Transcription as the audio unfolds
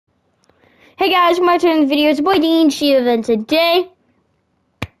Hey guys, welcome back to another video. It's your boy Dean Shiv, and today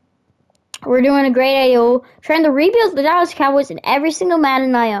we're doing a great idea trying to rebuild the Dallas Cowboys in every single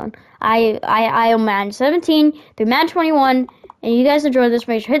Madden I own. I own Madden 17 through Madden 21, and you guys enjoy this,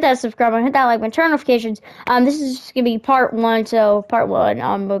 make sure hit that subscribe button, hit that like button, turn notifications. This is gonna be part one, so part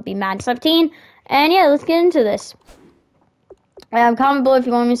one will be Madden 17, and yeah, let's get into this. Comment below if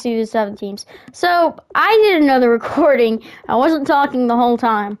you want me to see the 7 teams. So I did another recording. I wasn't talking the whole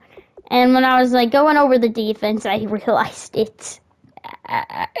time. And when I was like going over the defense, I realized it. No,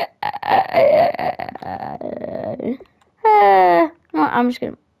 I'm just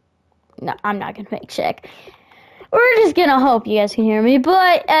gonna. No, I'm not gonna make check. We're just gonna hope you guys can hear me.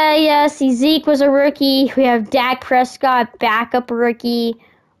 But yeah, see, Zeke was a rookie. We have Dak Prescott, backup rookie.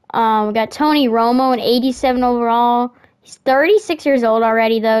 We got Tony Romo, an 87 overall. He's 36 years old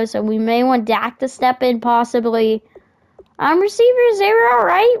already, though, so we may want Dak to step in possibly. Receivers, they were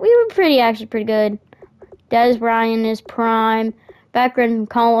alright. We were actually pretty good. Des Bryant is prime. Beckman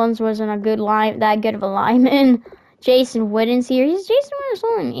Collins wasn't that good of a lineman. Jason Witten's here. Jason Witten's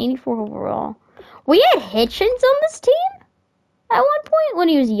only 84 overall. We had Hitchens on this team at one point when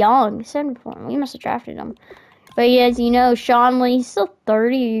he was young. 74. We must have drafted him. But yeah, as you know, Sean Lee, he's still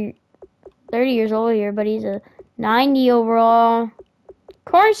 30 years old here, but he's a 90 overall.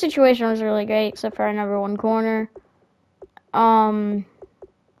 Corner situation was really great, except for our number one corner. DeMarcus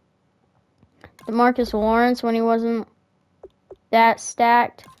Lawrence when he wasn't that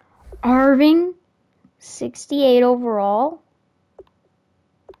stacked. Irving, 68 overall.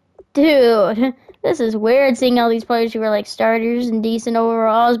 Dude, this is weird seeing all these players who are like starters and decent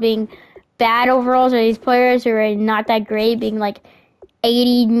overalls being bad overalls, or these players who are not that great being like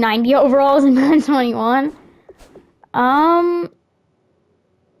 80, 90 overalls in 921.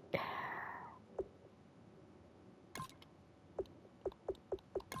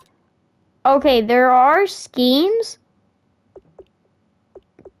 Okay, there are schemes,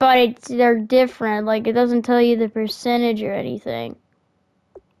 but they're different. Like, it doesn't tell you the percentage or anything.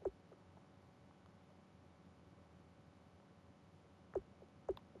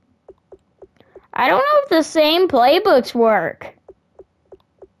 I don't know if the same playbooks work.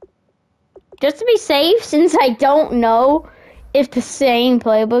 Just to be safe, since I don't know if the same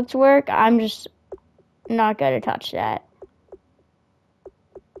playbooks work, I'm just not going to touch that.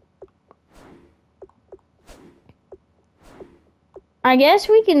 I guess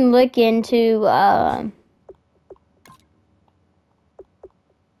we can look into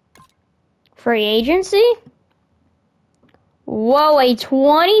free agency. Whoa, a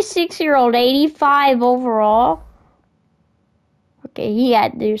 26-year-old, 85 overall. Okay, he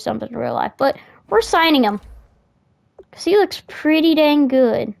had to do something in real life, but we're signing him because he looks pretty dang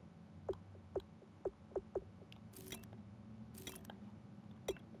good.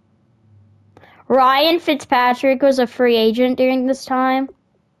 Ryan Fitzpatrick was a free agent during this time.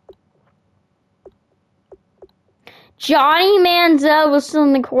 Johnny Manziel was still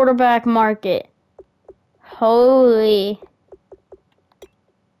in the quarterback market. Holy.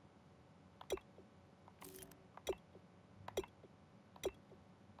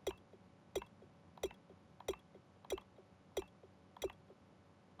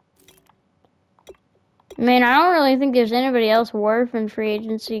 Man, I don't really think there's anybody else worth in free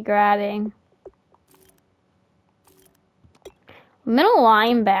agency grabbing. Middle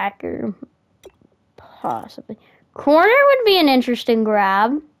linebacker, possibly. Corner would be an interesting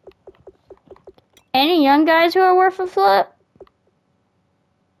grab. Any young guys who are worth a flip?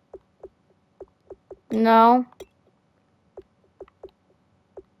 No.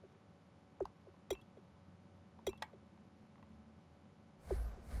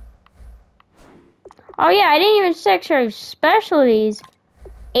 Oh yeah, I didn't even check our specialties.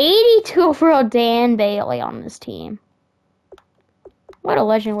 82 overall Dan Bailey on this team. What a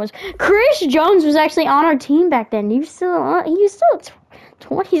legend was. Chris Jones was actually on our team back then. He was still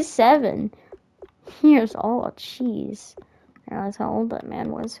 27 years old. Jeez. I realize how old that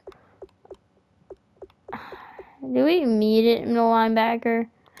man was. Do we meet it in the linebacker?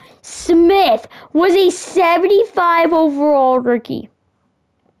 Smith was a 75 overall rookie.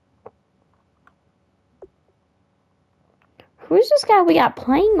 Who's this guy we got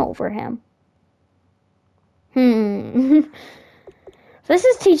playing over him? This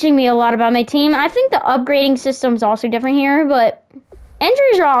is teaching me a lot about my team. I think the upgrading system is also different here, but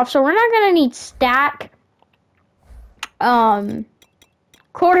injuries are off, so we're not going to need stack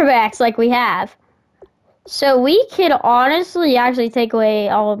quarterbacks like we have. So we could honestly actually take away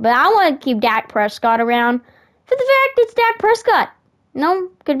all of it. I want to keep Dak Prescott around for the fact it's Dak Prescott. No,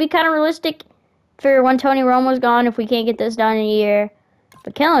 could be kind of realistic for when Tony Romo's gone if we can't get this done in a year.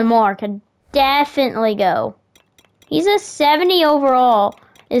 But Kellen Moore could definitely go. He's a 70 overall.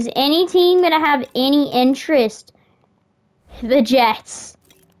 Is any team going to have any interest? The Jets.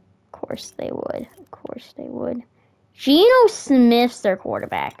 Of course they would. Of course they would. Geno Smith's their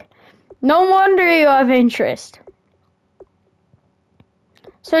quarterback. No wonder you have interest.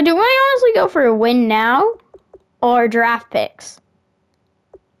 So do I honestly go for a win now or draft picks?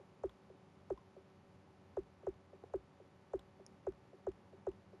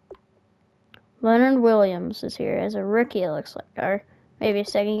 Leonard Williams is here as a rookie, it looks like. Or maybe a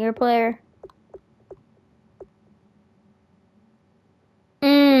second-year player.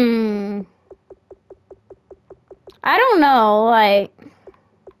 I don't know, like...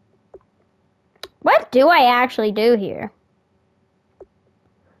 What do I actually do here?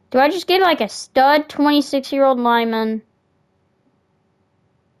 Do I just get like a stud 26-year-old lineman?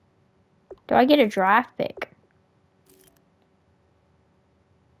 Do I get a draft pick?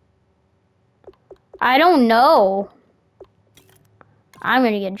 I don't know. I'm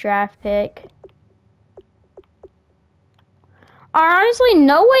gonna get a draft pick. Honestly,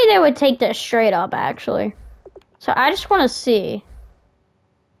 no way they would take this straight up, actually. So I just want to see.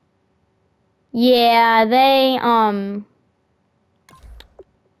 Yeah, they,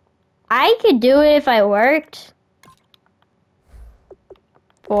 I could do it if I worked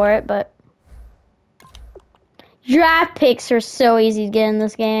for it, but draft picks are so easy to get in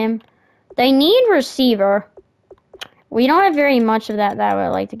this game. They need receiver. We don't have very much of that I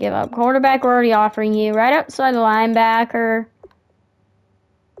would like to give up. Quarterback, we're already offering you. Right outside the linebacker.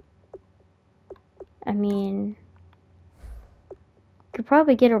 I mean, could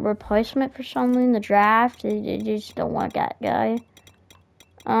probably get a replacement for someone in the draft. You just don't want that guy.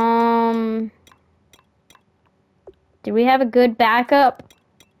 Do we have a good backup?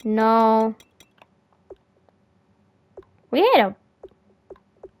 No. We had a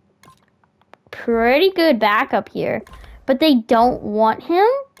pretty good backup here, but they don't want him?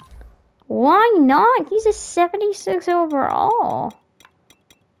 Why not? He's a 76 overall.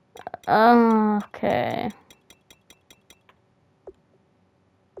 Okay.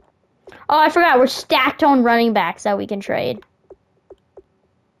 Oh, I forgot. We're stacked on running backs that we can trade.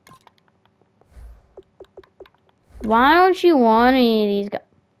 Why don't you want any of these guys?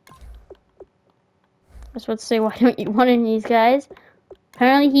 I was about to say, why don't you want any of these guys?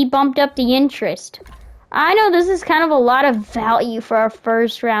 Apparently, he bumped up the interest. I know this is kind of a lot of value for our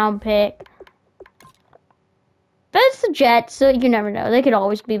first round pick. But it's the Jets, so you never know. They could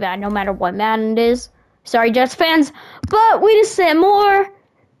always be bad, no matter what Madden it is. Sorry, Jets fans. But we just sent more,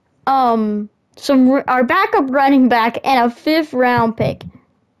 our backup running back and a 5th round pick.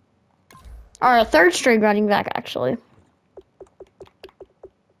 Or a 3rd string running back, actually.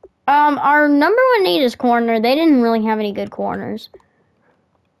 Our number 1 need is corner. They didn't really have any good corners.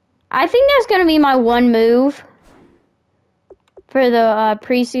 I think that's going to be my one move for the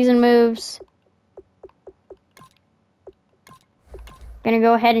preseason moves. Gonna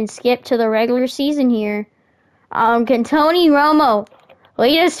go ahead and skip to the regular season here. Can Tony Romo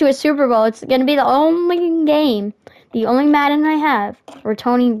lead us to a Super Bowl? It's gonna be the only game, the only Madden I have where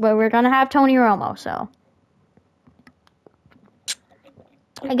we're gonna have Tony Romo. So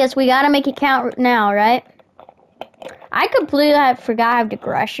I guess we gotta make it count now, right? I completely forgot how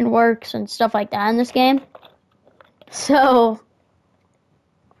digression works and stuff like that in this game. So,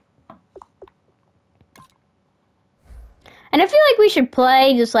 and I feel like we should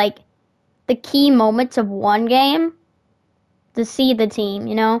play just like the key moments of one game to see the team,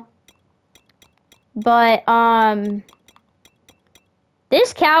 you know? But,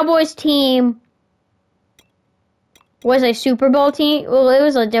 this Cowboys team was a Super Bowl team. Well, it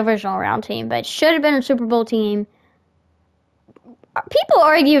was a divisional round team, but it should have been a Super Bowl team. People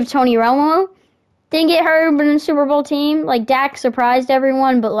argue if Tony Romo didn't get hurt in the Super Bowl team. Like, Dak surprised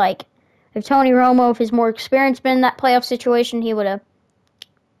everyone, but, like, if Tony Romo, if his more experience been in that playoff situation, he would have...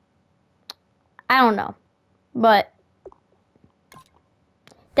 I don't know. But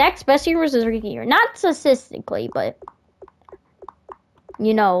Dak's best year was his rookie year. Not statistically, but,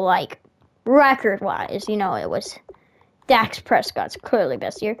 you know, like, record-wise, you know, it was Dak Prescott's clearly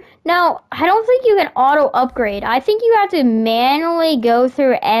best year. Now, I don't think you can auto-upgrade. I think you have to manually go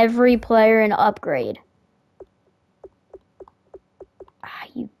through every player and upgrade.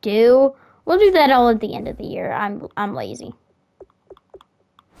 You do? We'll do that all at the end of the year. I'm lazy.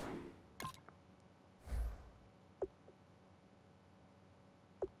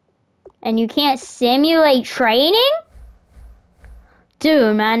 And you can't simulate training?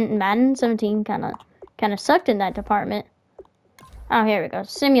 Dude, Madden 17 kind of sucked in that department. Oh, here we go.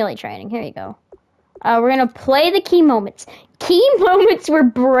 Simulate training. Here you go. We're gonna play the key moments. key moments were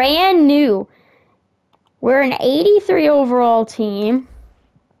brand new. We're an 83 overall team.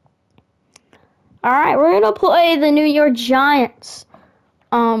 Alright, we're gonna play the New York Giants.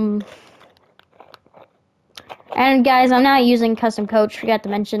 And guys, I'm not using custom coach, forgot to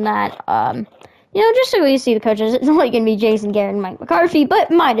mention that. You know, just so you see the coaches, it's only gonna be Jason Garrett and Mike McCarthy, but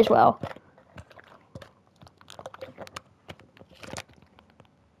might as well.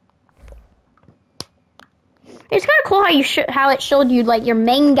 It's kind of cool how it showed you like your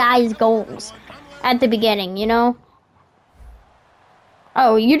main guy's goals at the beginning, you know?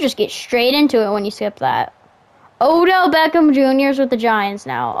 Oh, you just get straight into it when you skip that. Odell Beckham Jr.'s with the Giants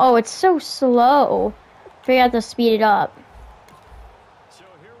now. Oh, it's so slow. Forgot to speed it up. So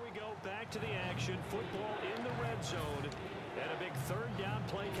here we go, back to the action. Football in the red zone. And a big third down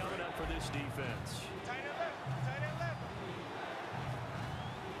play coming up for this defense.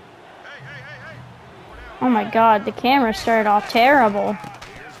 Oh my god, the camera started off terrible.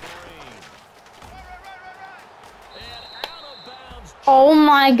 Oh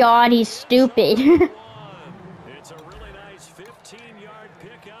my god, he's stupid. It's a really nice 15-yard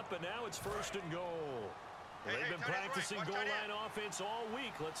pickup, and now it's first and goal. They've been practicing goal line offense all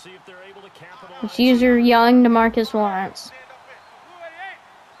week. Let's see if they're able to capitalize. Let's use your young DeMarcus Lawrence.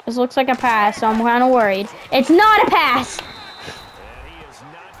 This looks like a pass, so I'm kind of worried. It's not a pass! And he is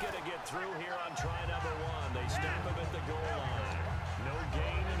not going to get through here on try number 1. They stop him at the goal line. No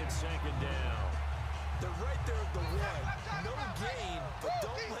gain, and it's second down. They're right there at the 1. No gain, but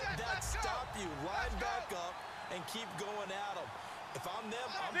don't let that stop you. Line back up and keep going at them. If I'm them,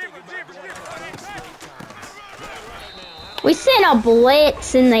 I'm thinking about going at them straight times. We sent a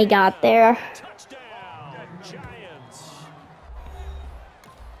blitz and they got there. Touchdown, Giants.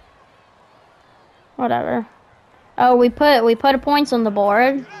 Whatever. Oh, we put a points on the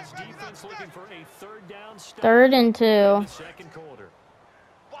board. Defense looking for a third down stop. 3rd and 2. In the second quarter.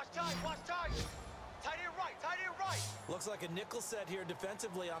 Watch time, watch time. Tight end right. Looks like a nickel set here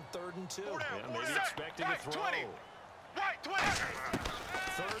defensively on 3rd and 2. Yeah, maybe expecting a throw. 20. Right, 20.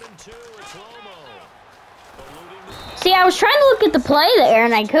 3rd and 2, it's Romo. See, I was trying to look at the play there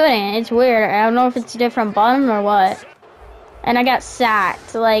and I couldn't. It's weird. I don't know if it's a different button or what. And I got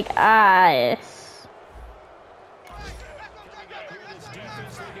sacked. Like,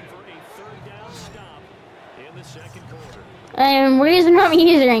 And reason I'm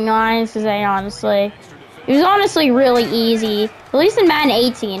using Lions because it was honestly really easy. At least in Madden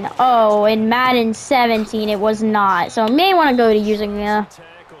 18. Oh, in Madden 17 it was not. So I may want to go to using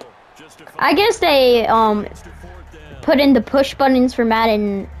I guess they put in the push buttons for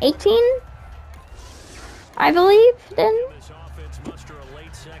Madden 18. I believe then. This offense muster a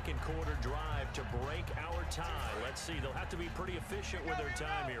late second quarter drive to break our tie. Let's see, they'll have to be pretty efficient with their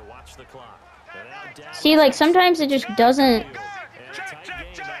time here. Watch the clock. See, like sometimes it just doesn't.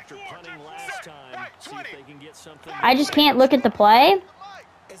 I just can't look at the play.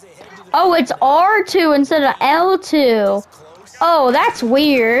 Oh, it's R2 instead of L2. Oh, that's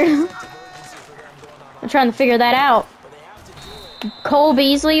weird. I'm trying to figure that out. Cole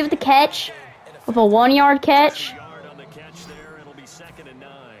Beasley with the catch, with a 1-yard catch.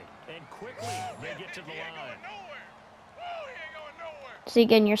 So you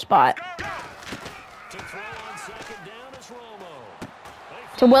get in your spot.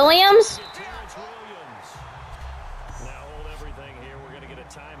 To Williams. Now hold everything here. We're going to get a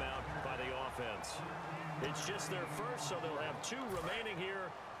timeout by the offense. It's just their first, so they'll have 2 remaining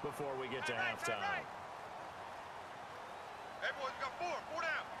here before we get to halftime. Hey, boys, got 4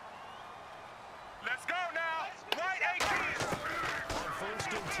 down. Let's go now. Right 18. On 1st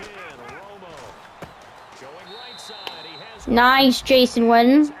and 10, Romo. Going right side. He has Nice, Jason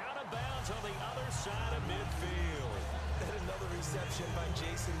Witten. out of bounds on the other side of midfield. And another reception by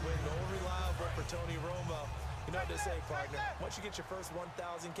Jason Witten. All reliable for Tony Romo. You know what they say, partner. Once you get your first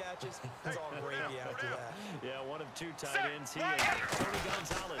 1,000 catches, it's all gravy after that. Yeah, one of 2 tight ends. He and Tony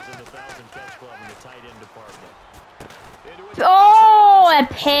Gonzalez in the 1,000-catch club in the tight end department. Oh, a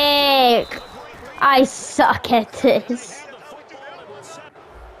pick. I suck at this.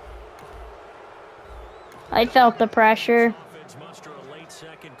 I felt the pressure.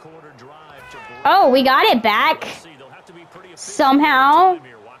 Oh, we got it back. Somehow.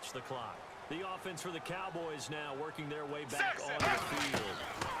 Watch the clock. The offense for the Cowboys now working their way back onto the field.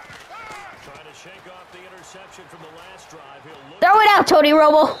 Trying to shake off the interception from the last drive. Throw it out, Tony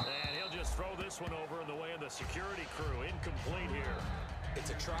Romo. And he'll just throw this one over in the way of the security crew. Incomplete here. It's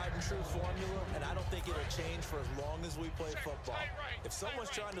a tried and true formula, and I don't think it'll change for as long as we play football. If someone's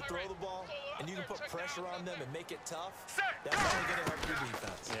trying to throw the ball and you can put pressure on them and make it tough, that's only going to help your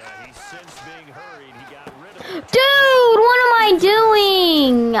defense. Yeah, he's since being hurried. He got rid of it. Dude, what am I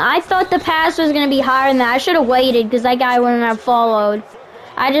doing? I thought the pass was going to be higher than that. I should have waited because that guy wouldn't have followed.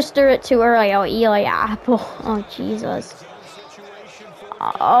 I just threw it too early. Oh, Eli Apple. Oh, Jesus.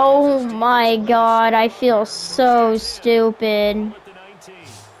 Oh, my God. I feel so stupid.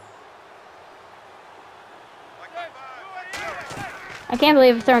 I can't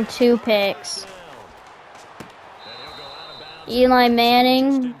believe I've thrown 2 picks. Eli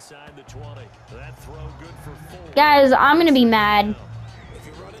Manning. Guys, I'm going to be mad.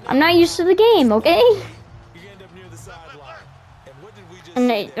 I'm not used to the game, okay? I'm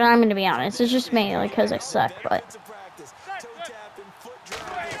going to be honest. It's just mainly because I suck, but...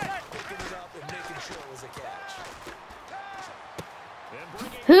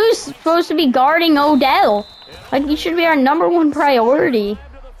 Who's supposed to be guarding Odell? Like, he should be our #1 priority.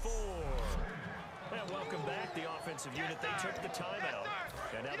 Welcome back, the offensive unit. They took the timeout,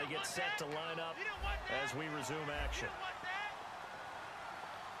 and now they get set to line up as we resume action.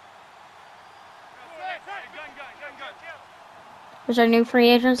 There's our new free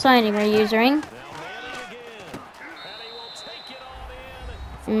agent signing we're using.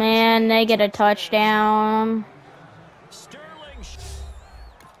 Man, they get a touchdown.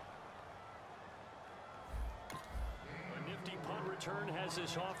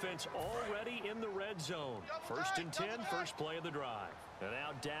 This offense already in the red zone. 1st and 10, first play of the drive. And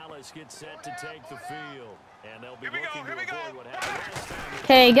now Dallas gets set to take the field. And they'll be looking to avoid what happened last time.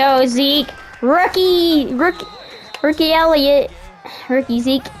 Okay, go Zeke. Rookie Elliott. Rookie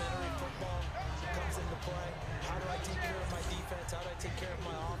Zeke.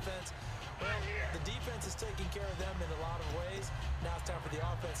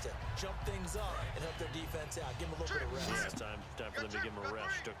 Jump things up and help their defense out. Give them a little bit of rest. It's time for them to give them a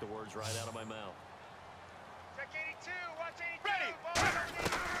rest. Took the words right out of my mouth. Check 82. Watch 82.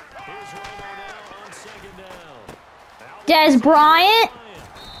 Here's Romo now on 2nd down. Des Bryant.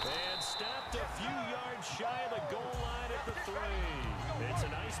 And stopped a few yards shy of the goal line at the 3. It's a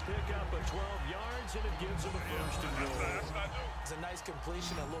nice pickup of 12 yards, and it gives them a 1st and goal. It's a nice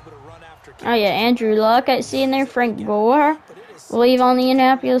completion, a little bit of run after. Oh yeah, Andrew Luck. I see in there. Frank Gore. Leave on the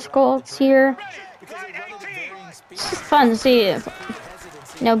Indianapolis Colts here. It's fun to see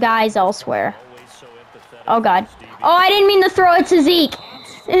no guys elsewhere. Oh God. Oh, I didn't mean to throw it to Zeke.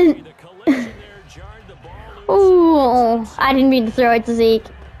 Ooh, I didn't mean to throw it to Zeke.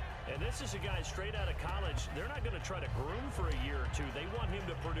 And this is a guy straight out of college. They're not going to try to groom for a year or 2. They want him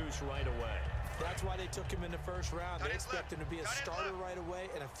to produce right away. That's why they took him in the 1st round. They expect him to be a starter right away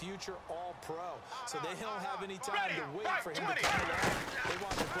and a future All-Pro. So they don't have any time to wait for him to come along. They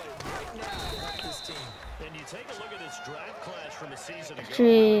want to play right now to help this team. And you take a look at this draft class from a season ago.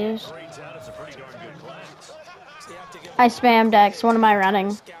 Jeez. Grades out as a pretty darn good class. I spammed X. What am I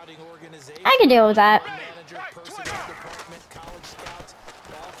running? I can deal with that.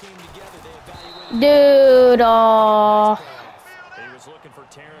 Dude, oh.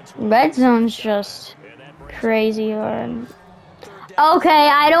 Red zone's just crazy hard. Okay,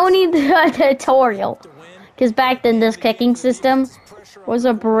 I don't need the tutorial. Because back then this kicking system was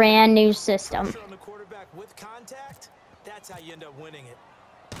a brand new system.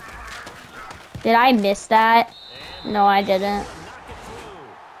 Did I miss that? No, I didn't.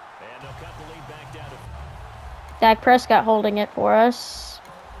 Dak Prescott holding it for us.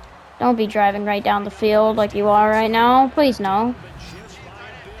 Don't be driving right down the field like you are right now. Please no.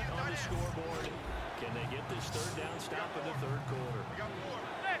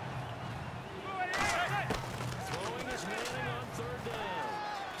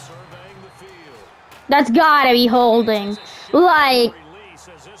 That's gotta be holding. Like.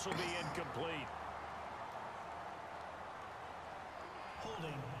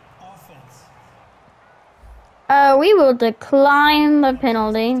 We will decline the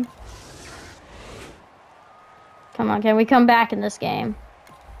penalty. Come on, can we come back in this game?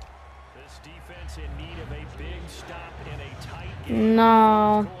 This defense in need of a big stop in a tight game.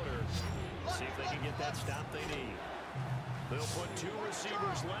 No. See if they can get that stop they need. They'll put 2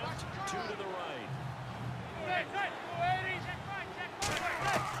 receivers left, 2 to the right.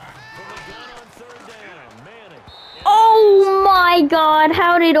 From the gun on 3rd down, Manning. Oh my God,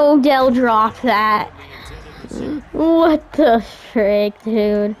 how did Odell drop that? What the frick,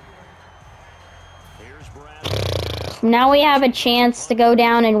 dude? Now we have a chance to go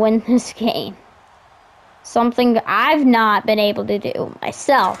down and win this game. Something I've not been able to do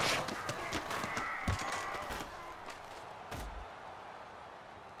myself.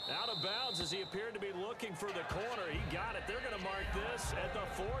 Out of bounds as he appeared to be looking for the corner. He got it. They're going to mark this at the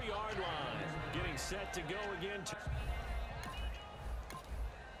 4-yard line. Getting set to go again.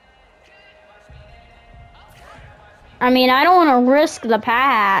 I mean, I don't want to risk the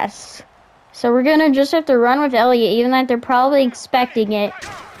pass. So we're going to just have to run with Elliott, even though they're probably expecting it.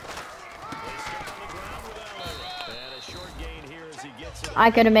 I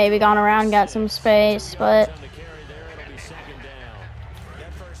could have maybe gone around and got some space, but...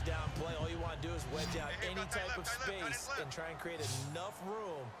 That first down play, all you want to do is wedge out any type of space and try and create enough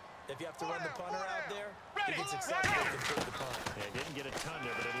room. If you have to run the punter out there, you can successfully complete the punt. Yeah, didn't get a ton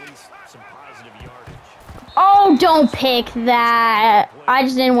there, but at least some positive yardage. Oh, don't pick that. I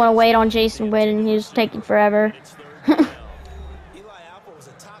just didn't want to wait on Jason Witten. He was taking forever. Eli Apple was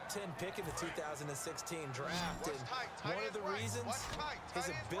a top 10 pick in the 2016 draft, and one of the reasons, his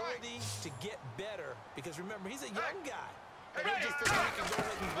ability to get better, because remember, he's a young guy, and they just think he can go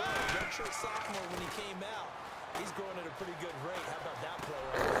ahead and grow. Redshirt sophomore when he came out, he's growing at a pretty good rate. How about that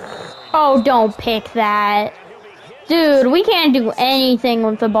play? Oh, don't pick that. Dude, we can't do anything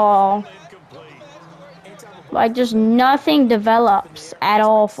with the ball. Like, just nothing develops at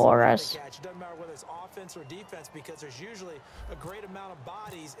all for us. It doesn't matter whether it's offense or defense, because there's usually a great amount of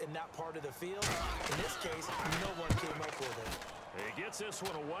bodies in that part of the field. In this case, no one came up with it. He gets this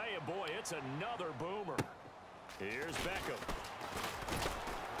one away, and boy, it's another boomer. Here's Beckham.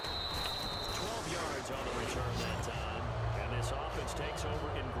 12 yards on the return that time. And this offense takes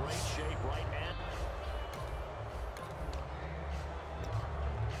over in great shape right at.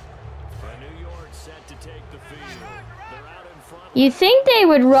 New York set to take the field. They're out in front. You think they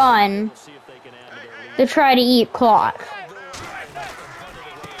would run We'll see if they can add to their lead. to try to eat clock.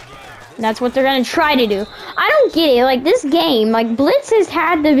 That's what they're going to try to do. I don't get it. Like, this game, like, blitzes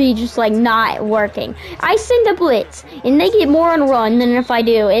had to be just, like, not working. I send a blitz, and they get more on run than if I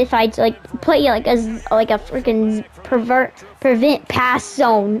do. If I, like, play, like a freaking prevent pass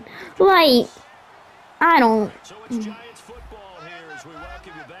zone. Like, I don't... So it's Giants football here as we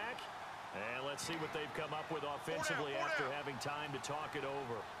welcome you back. And let's see what they've come up with offensively after having time to talk it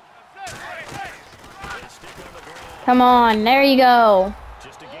over. They stick on the ground. Come on, there you go.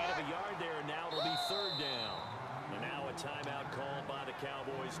 Just a gain of a yard there, and now it'll be 3rd down. And now a timeout called by the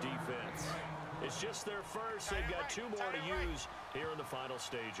Cowboys defense. It's just their first. They've got 2 more to use here in the final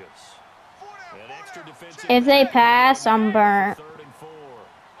stages. An extra defensive. If they pass, I'm burnt. 3rd and 4.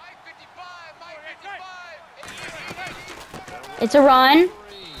 It's a run,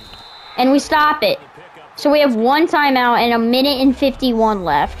 and we stop it. So we have 1 timeout and 1:51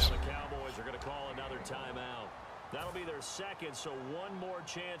 left. The Cowboys are going to call another timeout. That'll be their 2nd, so 1 more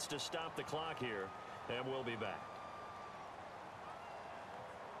chance to stop the clock here, and we'll be back.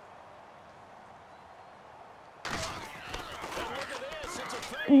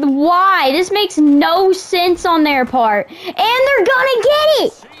 Why? This makes no sense on their part. And they're gonna get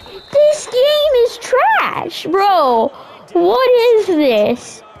it! This game is trash, bro. What is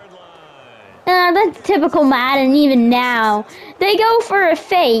this? That's typical Madden even now. They go for a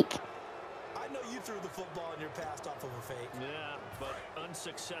fake. I know you threw the football in your past off of a fake. Yeah, but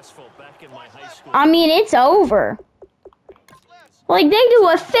unsuccessful back in my high school. I mean, it's over. Like, they do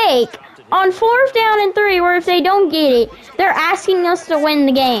a fake on 4th down and 3, where if they don't get it, they're asking us to win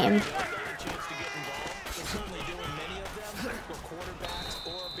the game.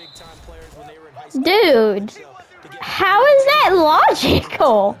 Dude, how is that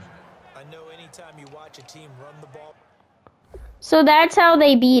logical? I know anytime you watch a team run the ball. So that's how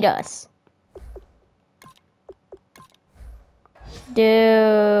they beat us.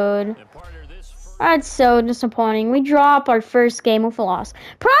 Dude. That's so disappointing. We drop our first game with a loss.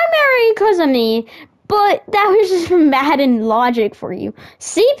 Primary because of me, but that was just Madden logic for you.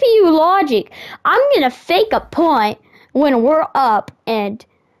 CPU logic. I'm going to fake a punt when we're up, and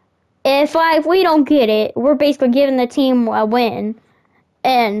if we don't get it, we're basically giving the team a win,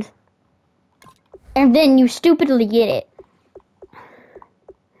 and then you stupidly get it. I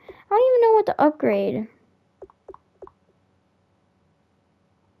don't even know what to upgrade.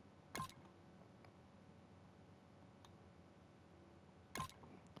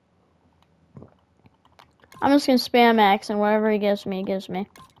 I'm just going to spam X, and whatever he gives me, he gives me.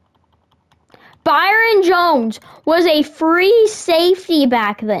 Byron Jones was a free safety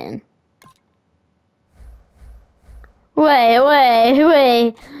back then. Wait.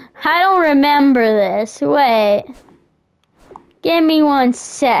 I don't remember this. Wait. Give me 1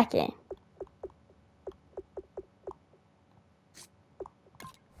 second.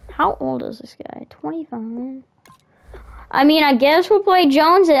 How old is this guy? 25? I mean, I guess we'll play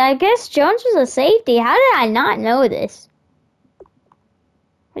Jones. I guess Jones was a safety. How did I not know this?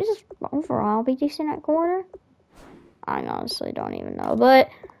 What is this overall be decent at corner? I honestly don't even know, but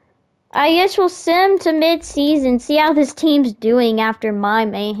I guess we'll sim to mid-season, see how this team's doing after my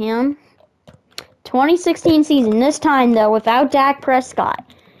mayhem. 2016 season, this time though, without Dak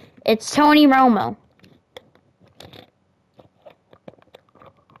Prescott. It's Tony Romo.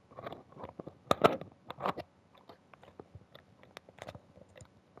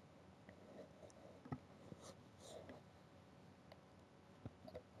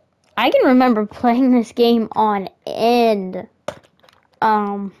 I can remember playing this game on end.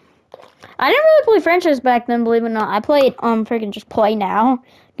 I didn't really play franchise back then, believe it or not. I played freaking just play now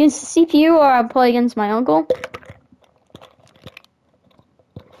against the CPU, or I play against my uncle.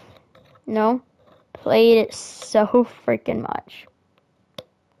 No, played it so freaking much.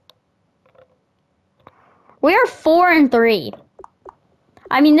 We are 4-3.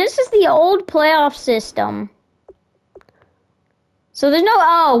 I mean, this is the old playoff system. So there's no,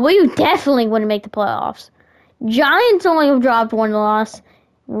 oh, we definitely wouldn't make the playoffs. Giants only have dropped one loss.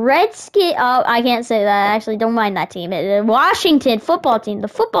 Redskins, oh, I can't say that. Actually, don't mind that team. Washington football team, the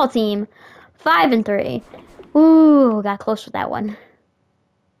football team, 5-3. Ooh, got close with that one.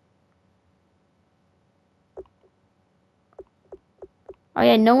 Oh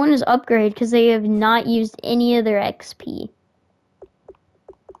yeah, no one is upgraded because they have not used any of their XP.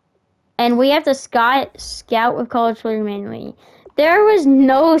 And we have to scout with college player manually. There was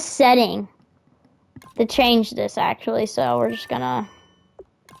no setting to change this, actually, so we're just gonna...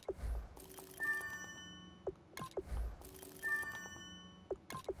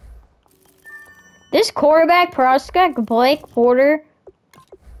 This quarterback prospect, Blake Porter,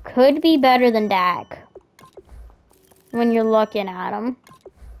 could be better than Dak when you're looking at him.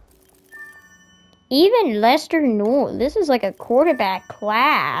 Even Lester Newell, this is like a quarterback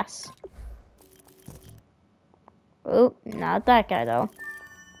class. Oh, not that guy, though.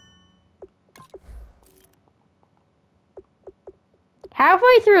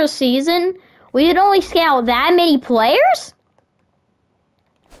 Halfway through a season, we could only scout that many players?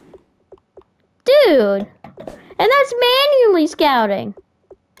 Dude, and that's manually scouting.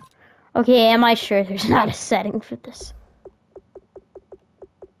 Okay, am I sure there's not a setting for this?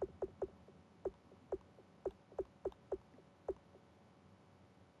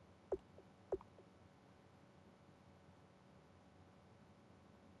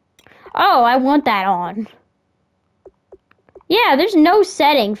 Oh, I want that on. Yeah, there's no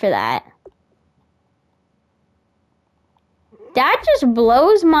setting for that. That just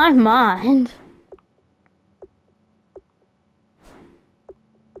blows my mind.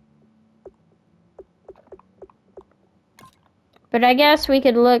 But I guess we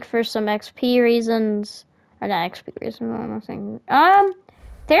could look for some XP reasons. Or not XP reasons, what am I saying?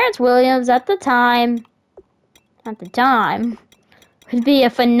 Terrence Williams at the time would be a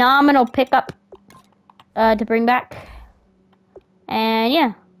phenomenal pickup to bring back. And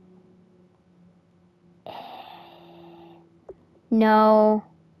yeah. No.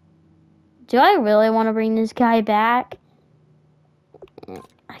 Do I really want to bring this guy back?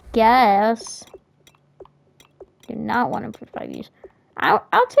 I guess. Do not want him for 5 years.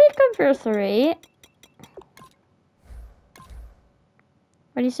 I'll take him for 3.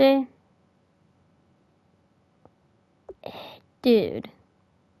 What do you say? Dude.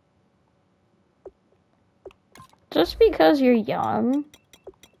 Just because you're young.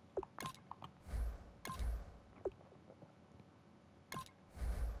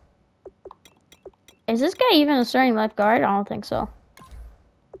 Is this guy even a starting left guard? I don't think so.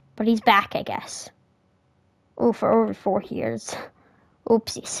 But he's back, I guess. Oh, for over 4 years.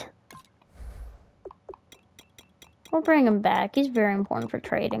 Oopsies. We'll bring him back. He's very important for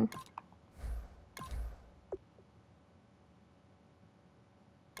trading.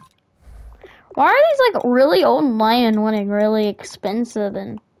 Why are these like really old linemen winning really expensive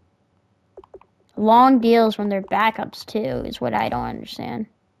and long deals when they're backups too, is what I don't understand.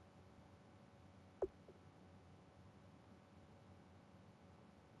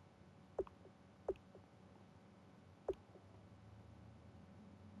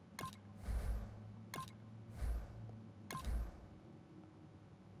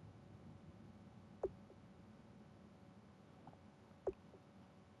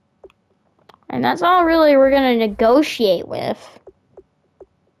 And that's all really we're going to negotiate with.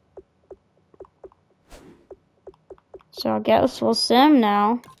 So I guess we'll sim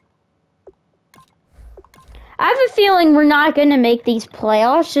now. I have a feeling we're not going to make these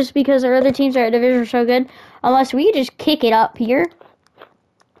playoffs just because our other teams in our division are so good. Unless we just kick it up here.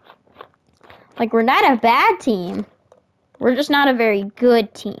 Like, we're not a bad team. We're just not a very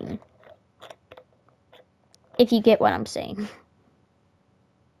good team. If you get what I'm saying.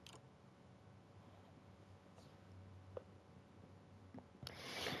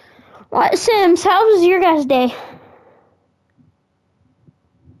 What, Sims? How was your guys' day?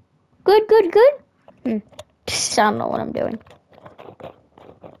 Good, good, good? I don't know what I'm doing.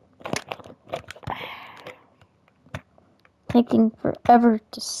 Taking forever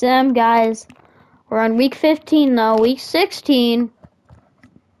to sim, guys. We're on week 15 though, week 16.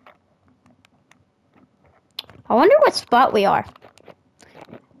 I wonder what spot we are.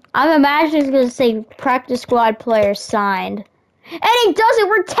 I'm imagining it's going to say practice squad players signed. And it doesn't!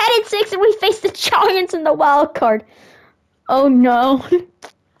 We're 10-6 and we face the Giants in the wild card. Oh no.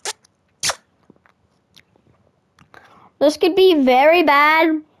 This could be very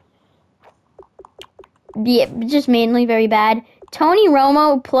bad. Yeah, just mainly very bad. Tony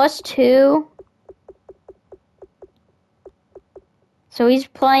Romo +2. So he's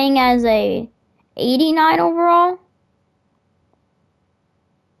playing as a 89 overall.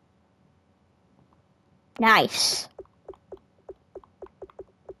 Nice.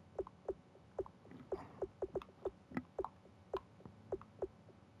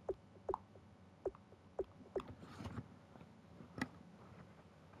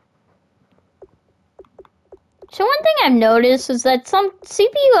 So one thing I've noticed is that some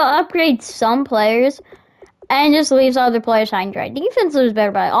CPU upgrades some players and just leaves other players high and dry. Defense is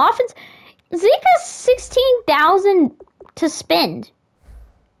better, but offense, Zeke has 16,000 to spend,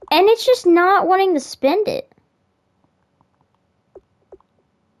 and it's just not wanting to spend it.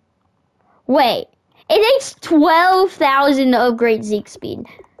 Wait, it takes 12,000 to upgrade Zeke's speed.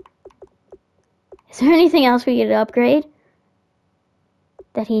 Is there anything else we could upgrade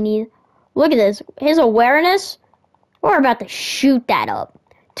that he needs? Look at this. His awareness, we're about to shoot that up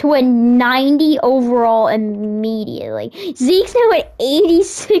to a 90 overall immediately. Zeke's now at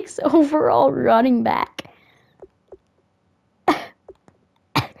 86 overall running back. That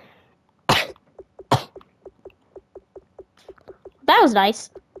was nice.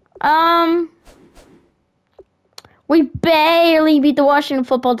 We barely beat the Washington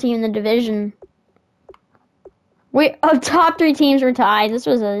football team in the division. Top 3 teams were tied. This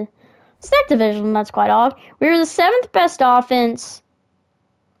was a stacked division. That's quite off. We were the 7th best offense,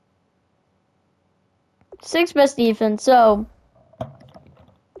 6th best defense. So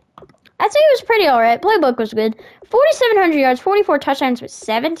I'd say it was pretty alright. Playbook was good. 4,700 yards, 44 touchdowns with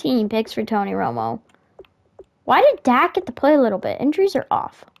 17 picks for Tony Romo. Why did Dak get to play a little bit? Injuries are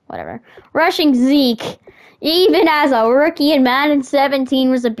off. Whatever. Rushing Zeke, even as a rookie in Madden 17,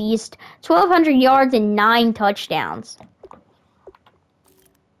 was a beast. 1,200 yards and 9 touchdowns.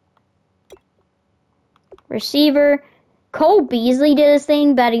 Receiver, Cole Beasley did his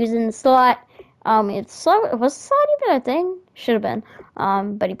thing, but he was in the slot. Was the slot even a thing? Should have been.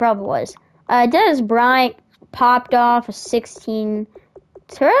 But he probably was. Dennis Bryant popped off a 16.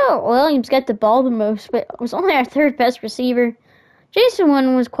 Terrell Williams got the ball the most, but was only our 3rd best receiver. Jason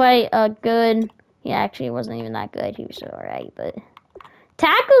Wynn was quite good. He actually wasn't even that good. He was alright, but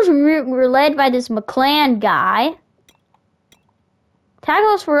tackles were led by this McClan guy.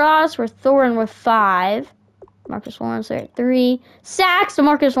 Tackles for us were Thorin with 5. Marcus Lawrence there at 3. Sacks to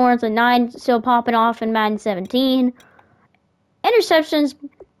Marcus Lawrence at 9, still popping off in Madden 17. Interceptions,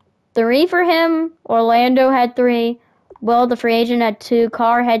 3 for him. Orlando had 3. Will, the free agent, had 2.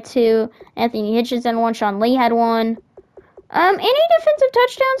 Carr had 2. Anthony Hitchens had 1. Sean Lee had 1. Any defensive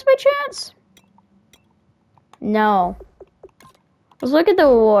touchdowns by chance? No. Let's look at the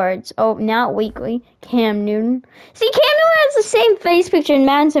awards. Oh, not weekly. Cam Newton. See, Cam Newton has the same face picture in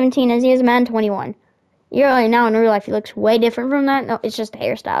Madden 17 as he has in Madden 21. Now in real life, he looks way different from that. No, it's just a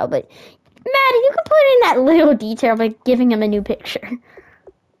hairstyle. But, Maddie, you can put in that little detail by giving him a new picture.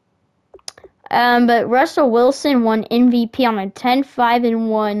 But Russell Wilson won MVP on a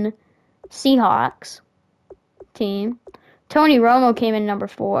 10-5-1 Seahawks team. Tony Romo came in number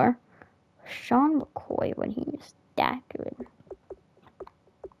 4. Sean McCoy when he was that good.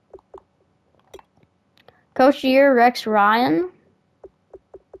 Coach of the Year, Rex Ryan.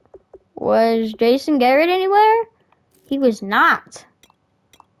 Was Jason Garrett anywhere? He was not.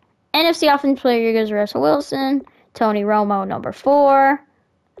 NFC Offensive Player of the Year goes Russell Wilson. Tony Romo, number 4.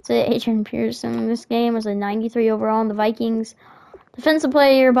 That's it. Adrian Pearson in this game was a 93 overall in the Vikings. Defensive Player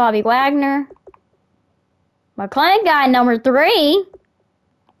of the Year, Bobby Wagner. McClain guy, number 3.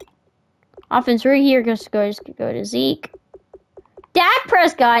 Offense Rookie here goes to Zeke. Dak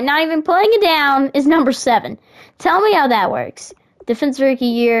Prescott, not even playing it down, is number 7. Tell me how that works. Defense Rookie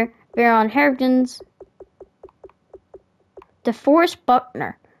year, Baron Harkins. DeForest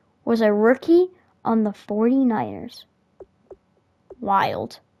Buckner was a rookie on the 49ers.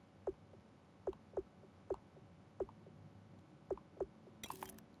 Wild.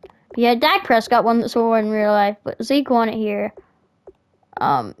 But yeah, Dak Prescott won this award in real life, but Zeke won it here.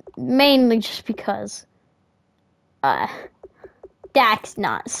 Mainly just because Dak's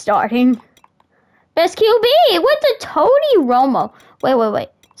not starting. Best QB with the Tony Romo. Wait.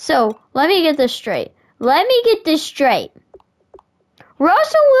 So, let me get this straight.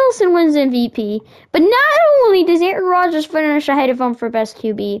 Russell Wilson wins MVP, but not only does Aaron Rodgers finish ahead of him for best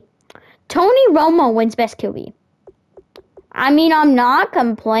QB, Tony Romo wins best QB. I mean, I'm not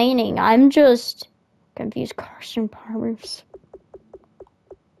complaining. I'm just confused. Carson Palmer's.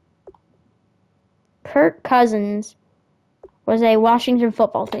 Kirk Cousins was a Washington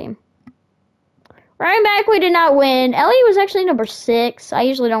football team. Running back, we did not win. Elliott was actually number 6. I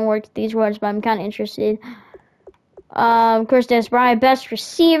usually don't work these words, but I'm kind of interested. Of course, Dennis Bryant, best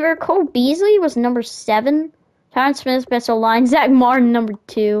receiver. Cole Beasley was number 7. Tyron Smith, best O-line. Zach Martin, number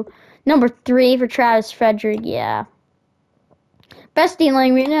 2. Number 3 for Travis Frederick, yeah. Best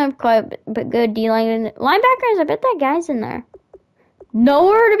D-line, we didn't have quite but good D-line. Linebackers, I bet that guy's in there.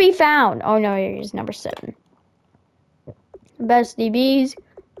 Nowhere to be found. Oh, no, he's number 7. Best DBs.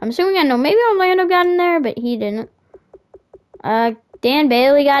 I'm assuming I know. Maybe Orlando got in there, but he didn't. Dan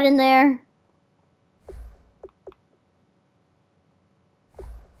Bailey got in there.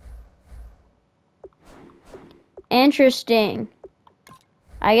 Interesting.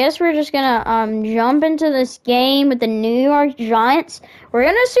 I guess we're just gonna jump into this game with the New York Giants. We're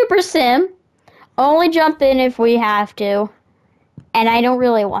gonna super sim. Only jump in if we have to. And I don't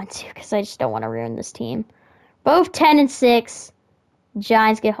really want to because I just don't want to ruin this team. Both 10-6.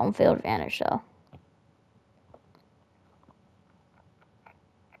 Giants get home field advantage, though.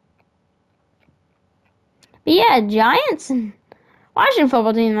 But yeah, Giants and Washington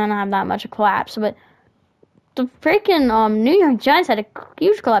football team don't have that much of collapse, but the freaking New York Giants had a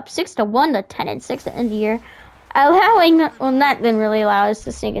huge collapse, 6-1 to 10-6 to end the year, allowing that didn't really allow us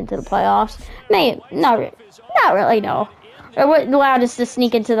to sneak into the playoffs. Not really, no. What allowed us to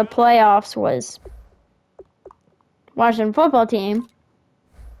sneak into the playoffs was Washington football team.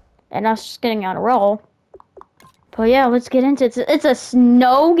 And us just getting on a roll. But yeah, let's get into it. It's a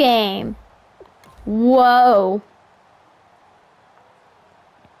snow game. Whoa.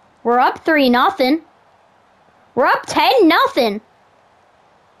 We're up 3-0. We're up 10-0.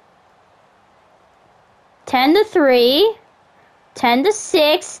 10-3.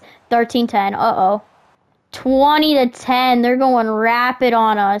 10-6. 13-10. Uh-oh. 20-10. They're going rapid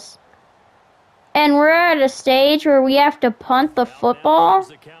on us. And we're at a stage where we have to punt the football.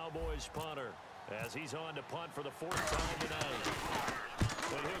 The Cowboys punter as he's on to punt for the 4th time tonight.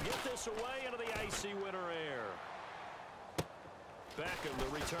 But he'll get this away into the icy winter air. Beckham the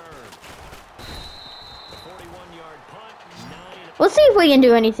return. The 41-yard punt. Let's see if we can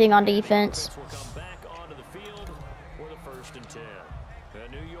do anything on defense. Will come back onto the field for the 1st and 10.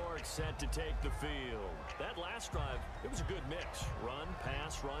 New York set to take the field. That last drive, it was a good mix. Run,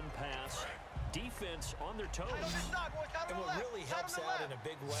 pass. Defense on their toes. And what really helps out in a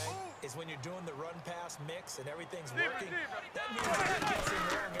big way is when you're doing the run-pass mix and everything's working, that means you're guessing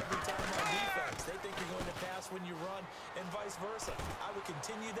wrong every time on defense. They think you're going to pass when you run and vice versa. I would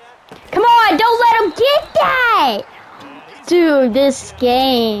continue that. Come on, don't let him get that! Dude, this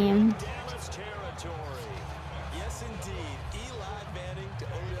game. Yes, indeed. Eli Manning to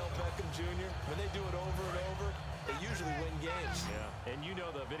Odell Beckham Jr. When they do it over and over, they usually win games. Yeah, and you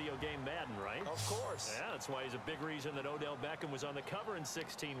know the video game Madden, right? Of course. Yeah, that's why he's a big reason that Odell Beckham was on the cover in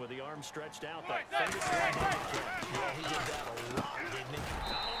 16 with the arms stretched out. That famous Yeah, he did that a lot, didn't he?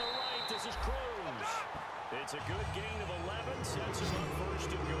 Out on the right, this is Cruz. It's a good gain of 11, sets him up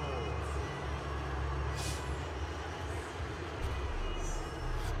 1st and goal.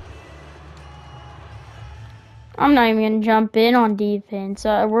 I'm not even going to jump in on defense.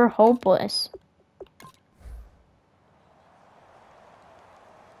 We're hopeless.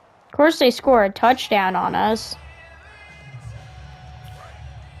 Of course, they score a touchdown on us.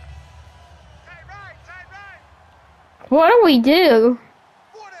 What do we do?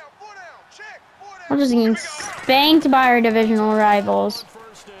 We're just getting spanked by our divisional rivals.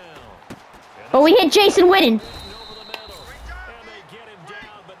 But we hit Jason Witten. And they get him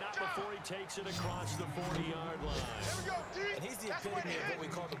down, but not before he takes it across the 40-yard line. And he's the epitome of what we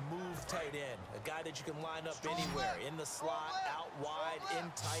call the move tight end. A guy that you can line up anywhere. In the slot, out wide, in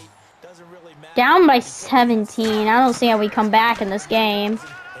tight. Doesn't really matter. Down by 17. I don't see how we come back in this game.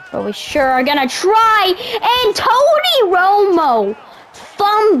 But we sure are going to try. And Tony Romo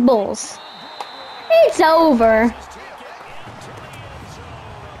fumbles. It's over.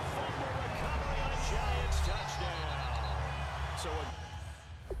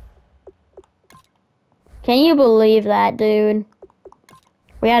 Can you believe that, dude?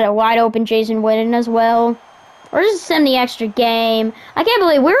 We had a wide open Jason Witten as well. We're just in the extra game. I can't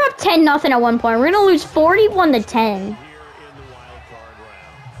believe we're up 10-0 at one point. We're gonna lose 41-10. Here in the wild card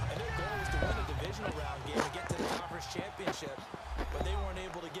round. And their goal was to win a divisional round game and get to the conference championship, but they weren't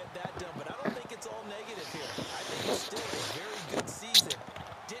able to get that done. But I don't think it's all negative here. I think it's still a very good season.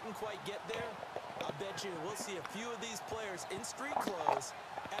 Didn't quite get there. I'll bet you we'll see a few of these players in street clothes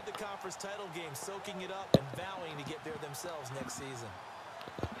at the conference title game, soaking it up and vowing to get there themselves next season.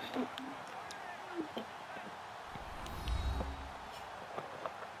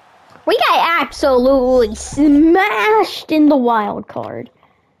 We got absolutely smashed in the wild card.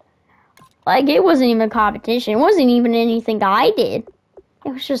 Like, it wasn't even a competition. It wasn't even anything I did.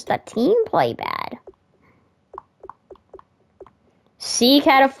 It was just that team play bad. Zeke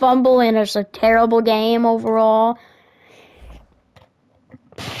had a fumble and it's a terrible game overall.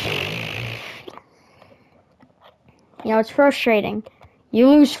 You know, it's frustrating. You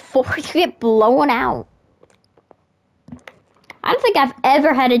lose 4, you get blown out. I don't think I've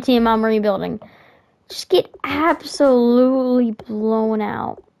ever had a team I'm rebuilding just get absolutely blown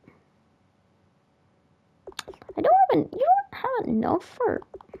out. You don't have enough for.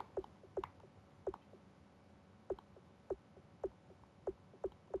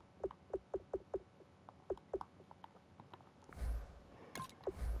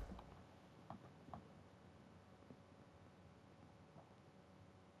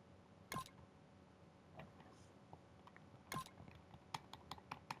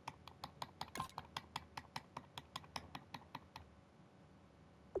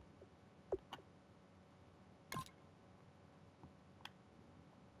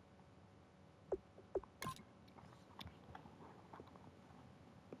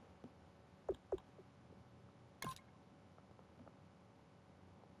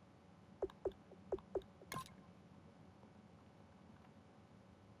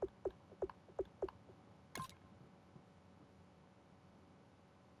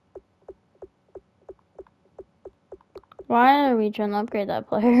 Why are we trying to upgrade that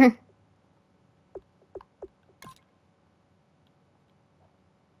player?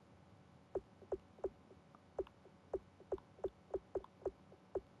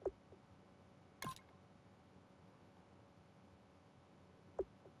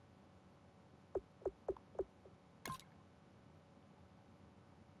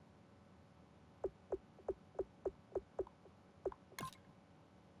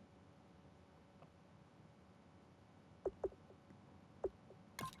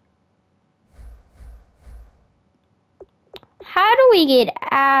 How do we get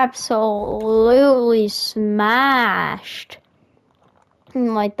absolutely smashed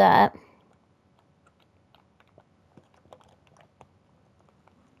like that?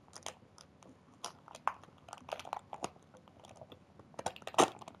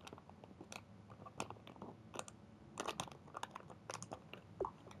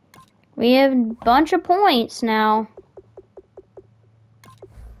 We have a bunch of points now,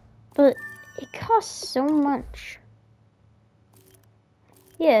 but it costs so much.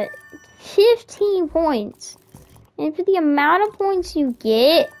 Yeah, 15 points. And for the amount of points you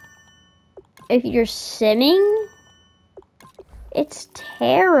get, if you're simming, it's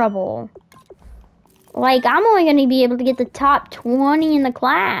terrible. Like, I'm only going to be able to get the top 20 in the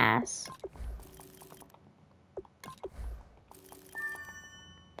class.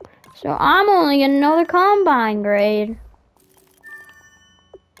 So I'm only getting another combine grade.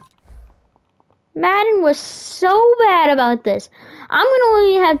 Madden was so bad about this. I'm going to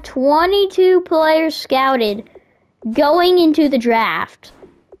only have 22 players scouted going into the draft.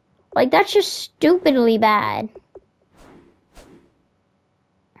 Like, that's just stupidly bad.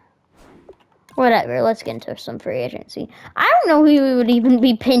 Whatever, let's get into some free agency. I don't know who would even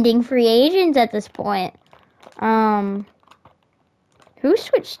be pending free agents at this point. Who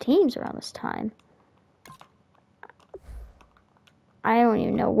switched teams around this time? I don't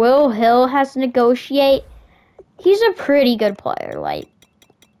even know. Will Hill has to negotiate. He's a pretty good player. Like,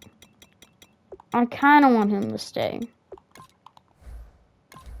 I kind of want him to stay.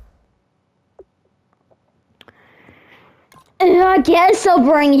 I guess I'll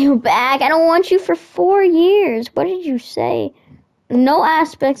bring you back. I don't want you for 4 years. What did you say? No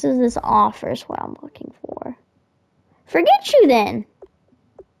aspects of this offer is what I'm looking for. Forget you then.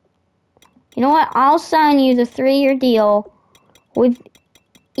 You know what? I'll sign you the 3-year deal with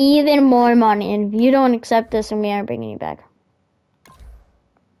even more money. And if you don't accept this, then we aren't bringing you back.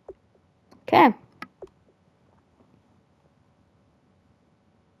 Okay.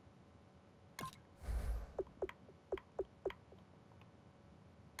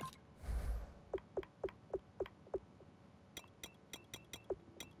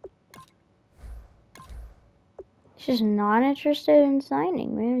 He's just not interested in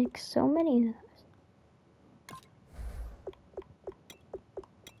signing, man. Like, so many of those.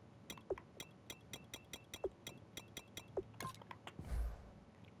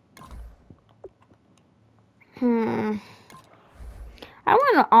 I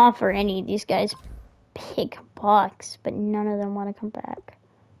want to offer any of these guys big bucks, but none of them want to come back.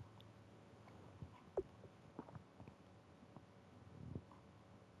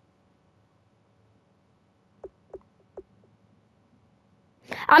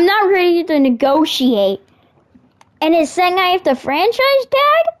 I'm not ready to negotiate. And it's saying I have the franchise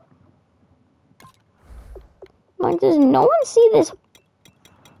tag? Like, does no one see this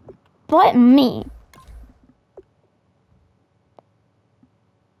but me?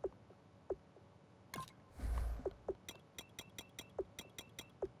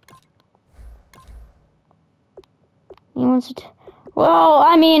 He wants to. Well,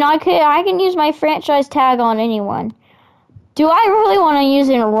 I mean, I can use my franchise tag on anyone. Do I really want to use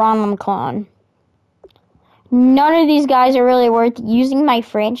it in a random clone? None of these guys are really worth using my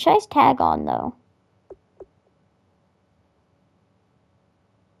franchise tag on, though.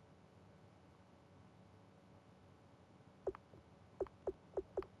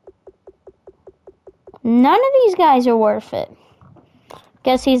 None of these guys are worth it.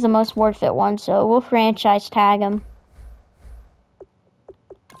 Guess he's the most worth it one, so we'll franchise tag him.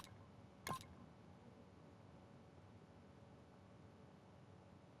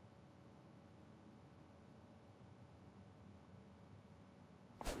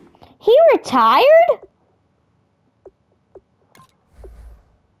 He retired?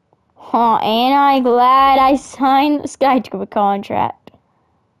 Oh, ain't I glad I signed this guy to a contract.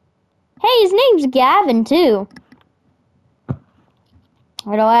 Hey, his name's Gavin, too. You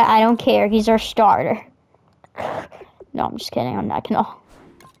know what? I don't care. He's our starter. No, I'm just kidding. I'm not gonna.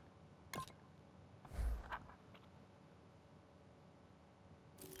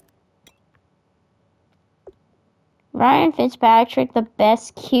 Ryan Fitzpatrick, the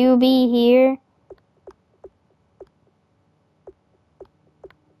best QB here.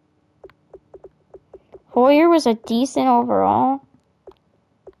 Hoyer was a decent overall.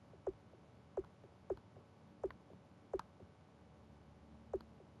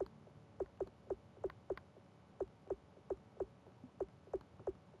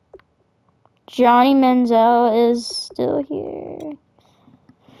 Johnny Manziel is still here.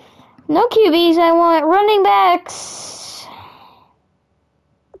 No QBs, I want running backs.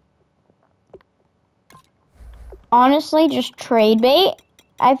 Honestly, just trade bait.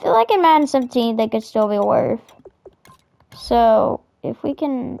 I feel like in Madden 17 they could still be worth. So, if we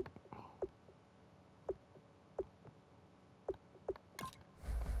can...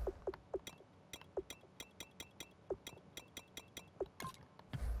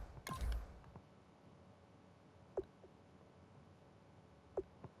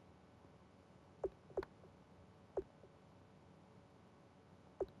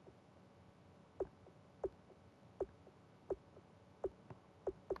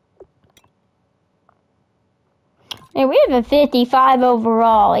 Hey, we have a 55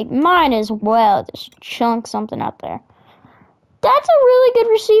 overall. Like, might as well just chunk something up there. That's a really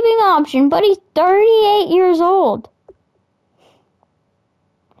good receiving option, but he's 38 years old.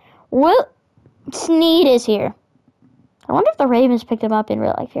 Will Snead is here. I wonder if the Ravens picked him up in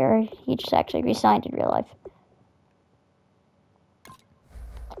real life here, or he just actually re-signed in real life.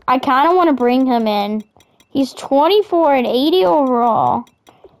 I kind of want to bring him in. He's 24 and 80 overall.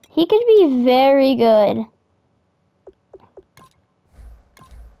 He could be very good.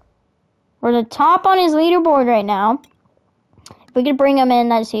 We're the top on his leaderboard right now. If we could bring him in,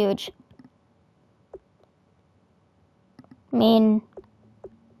 that's huge. I mean,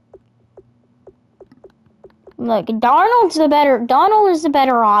 look, Donald is the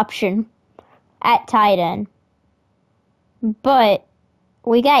better option at tight end. But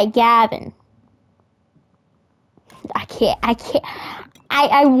we got Gavin.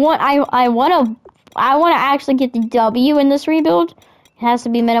 I want to actually get the W in this rebuild. It has to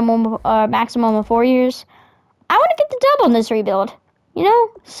be maximum of 4 years. I want to get the double in this rebuild, you know?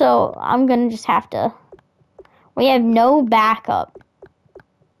 So I'm going to just have to. We have no backup.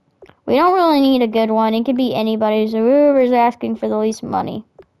 We don't really need a good one. It could be anybody. So whoever's asking for the least money.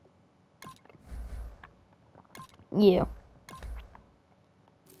 You.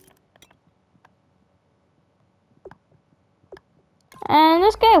 And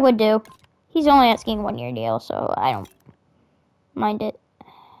this guy would do. He's only asking a 1 year deal, so I don't mind it.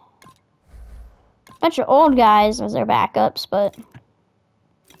 Bunch of old guys as their backups, but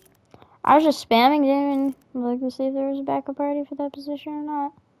I was just spamming them and like to see if there was a backup party for that position or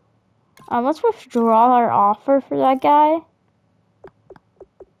not. Let's withdraw our offer for that guy.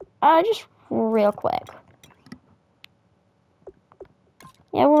 Just real quick.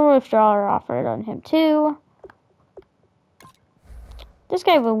 Yeah, we'll withdraw our offer on him too. This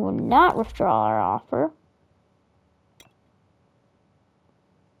guy will not withdraw our offer.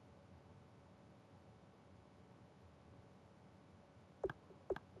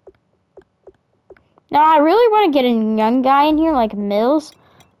 Now, I really want to get a young guy in here like Mills.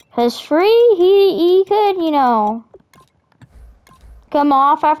 Because Free, he could, you know, come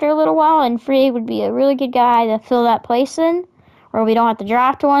off after a little while. And Free would be a really good guy to fill that place in. Where we don't have to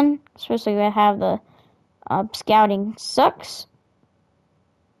draft one. Especially when we have the scouting sucks.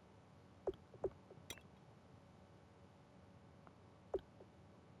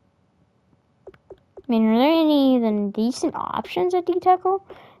 I mean, are there any even decent options at D-tackle?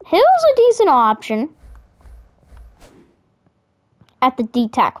 Hill's a decent option at the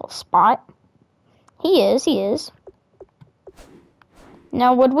D-tackle spot. He is.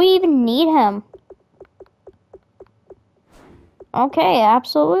 Now, would we even need him? Okay,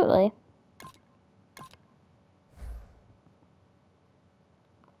 absolutely.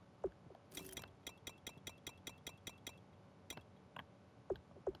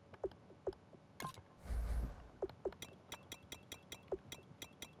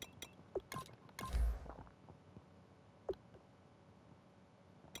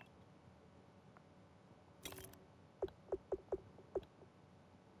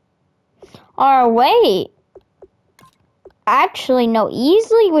 Or wait. Actually, no,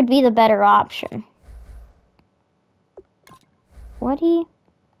 Easley would be the better option. Would he?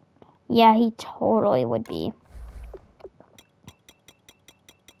 Yeah, he totally would be.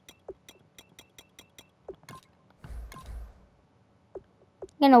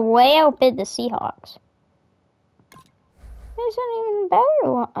 Gonna way outbid the Seahawks. He's not even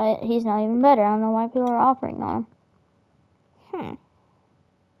better. He's not even better. I don't know why people are offering on him.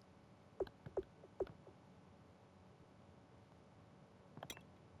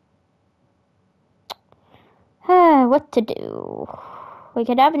 What to do? We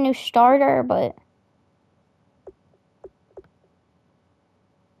could have a new starter, but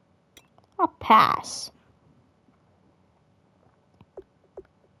I'll pass.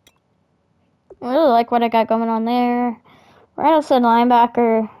 I really like what I got going on there. Right outside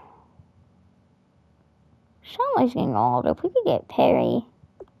linebacker. Shonley's getting old. If we could get Perry.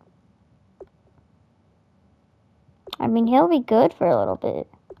 I mean, he'll be good for a little bit.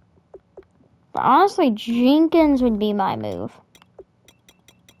 But honestly, Jenkins would be my move.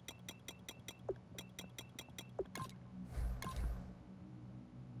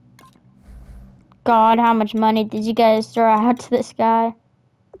 God, how much money did you guys throw out to this guy?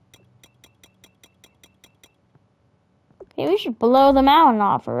 Okay, we should blow them out and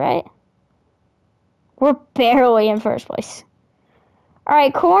offer, right? We're barely in first place.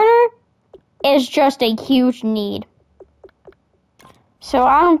 Alright, corner is just a huge need. So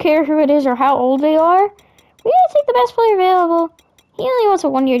I don't care who it is or how old they are. We gotta take the best player available. He only wants a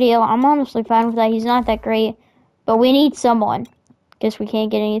 1-year deal. I'm honestly fine with that. He's not that great. But we need someone. Guess we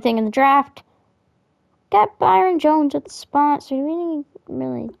can't get anything in the draft. Got Byron Jones at the spot. So do we need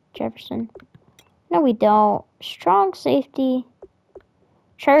really Jefferson? No, we don't. Strong safety.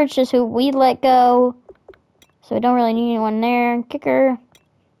 Church is who we let go. So we don't really need anyone there. Kicker.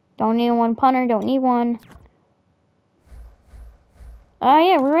 Don't need one. Punter. Don't need one. Oh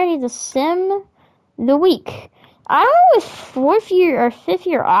yeah, we're ready to sim the week. I don't know if 4th year or 5th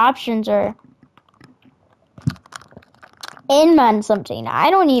year options are in Madden something.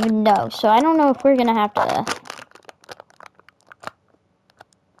 I don't even know. So I don't know if we're gonna have to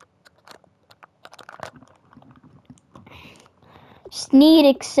Snead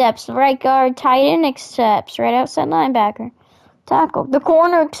accepts. Right guard, tight end accepts. Right outside linebacker. Tackle. The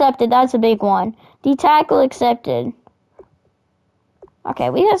corner accepted. That's a big one. The tackle accepted.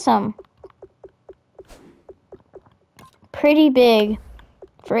 Okay, we got some pretty big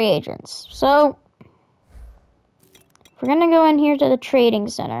free agents. So, we're going to go in here to the trading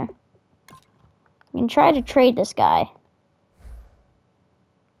center. We can try to trade this guy.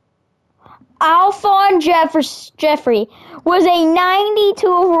 Alphon Jeffrey was a 92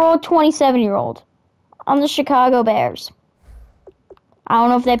 overall 27-year-old on the Chicago Bears. I don't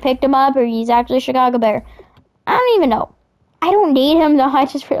know if they picked him up or he's actually a Chicago Bear. I don't even know. I don't need him, though. I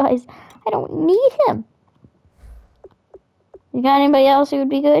just realized I don't need him. You got anybody else who would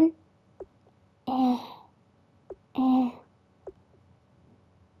be good?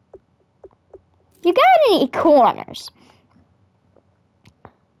 You got any corners?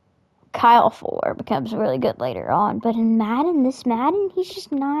 Kyle Fuller becomes really good later on. But in Madden, he's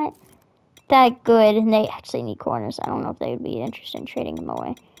just not that good, and they actually need corners. I don't know if they would be interested in trading him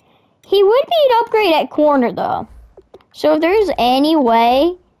away. He would be an upgrade at corner, though. So if there's any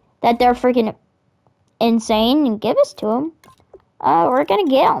way that they're freaking insane and give us to him, we're going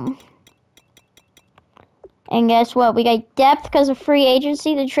to get him. And guess what? We got depth because of free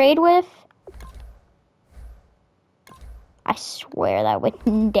agency to trade with. I swear that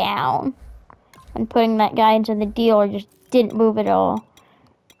went down. And putting that guy into the deal, or just didn't move at all.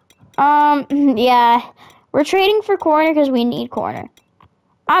 Yeah. We're trading for corner because we need corner.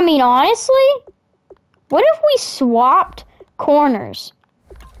 I mean, honestly, what if we swapped corners?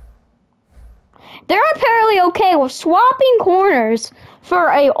 They're apparently okay with swapping corners for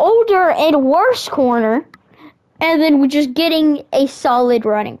a older and worse corner, and then we're just getting a solid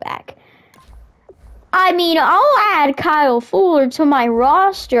running back. I mean, I'll add Kyle Fuller to my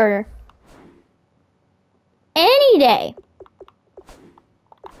roster any day.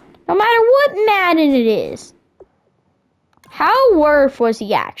 No matter what Madden it is. How worth was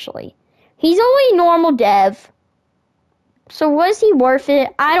he actually? He's only normal dev. So was he worth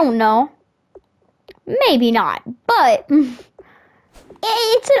it? I don't know. Maybe not. But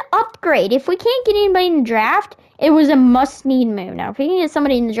it's an upgrade. If we can't get anybody in the draft, it was a must-need move. Now, if we can get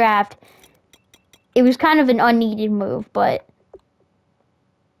somebody in the draft, it was kind of an unneeded move, but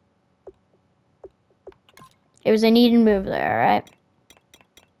it was a needed move there, alright?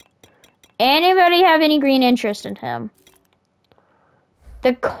 Anybody have any green interest in him?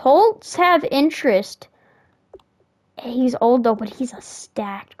 The Colts have interest. He's old though, but he's a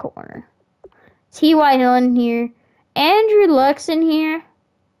stacked corner. T.Y. Hill in here. Andrew Luck's in here.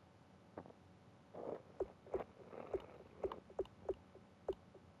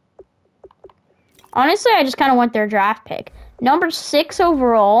 Honestly, I just kind of want their draft pick. Number 6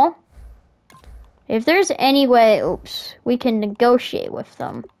 overall. If there's any way, we can negotiate with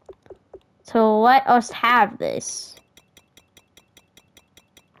them to let us have this.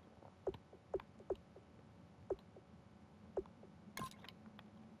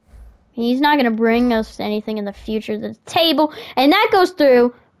 He's not going to bring us anything in the future to the table. And that goes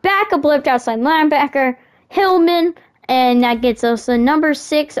through backup left outside linebacker, Hillman, and that gets us the number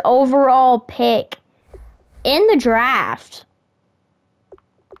 6 overall pick in the draft.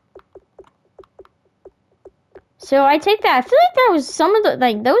 So I take that. I feel like that was some of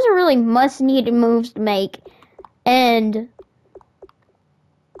the, those are really must-needed moves to make. And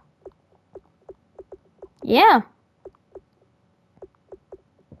yeah.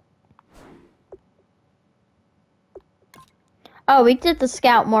 Oh, we get to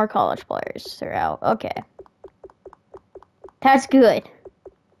scout more college players throughout. Okay. That's good.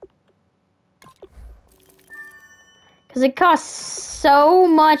 Because it costs so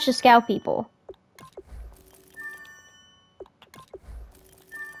much to scout people.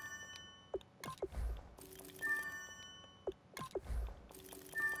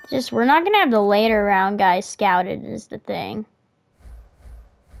 Just, we're not going to have the later round guys scouted is the thing.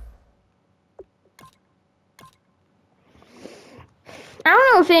 I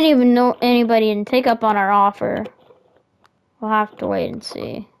don't know if anybody can take up on our offer. We'll have to wait and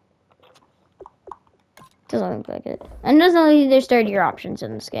see. Doesn't look like it. And doesn't look like there's third-year options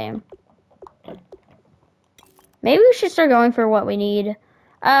in this game. Maybe we should start going for what we need.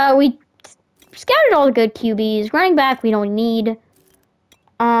 We scouted all the good QBs. Running back, we don't need.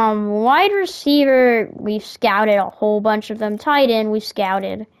 Wide receiver, we've scouted a whole bunch of them. Tight end, we've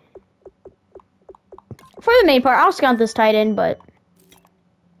scouted. For the main part, I'll scout this tight end, but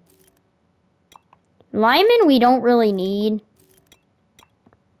lineman, we don't really need.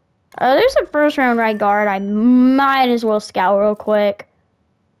 There's a first-round right guard. I might as well scout real quick.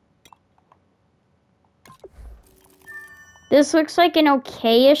 This looks like an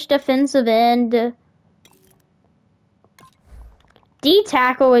okay-ish defensive end.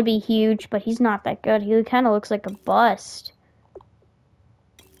 D-tackle would be huge, but he's not that good. He kind of looks like a bust.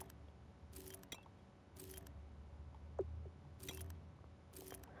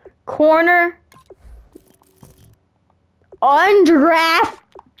 Corner. Undraft.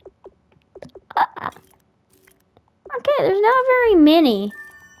 Okay, there's not very many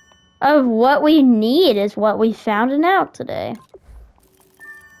of what we need is what we found out today.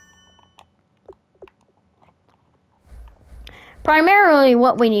 Primarily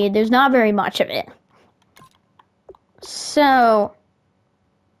what we need, there's not very much of it. So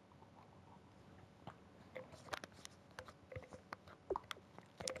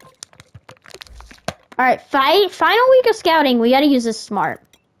alright, final week of scouting, we gotta use this smart.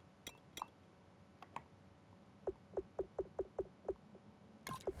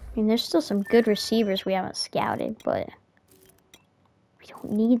 I mean, there's still some good receivers we haven't scouted, but we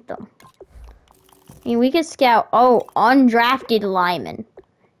don't need them. I mean, we could scout. Oh, undrafted lineman.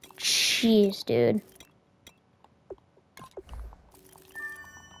 Jeez, dude.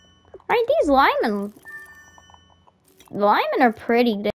 Right, these linemen are pretty good.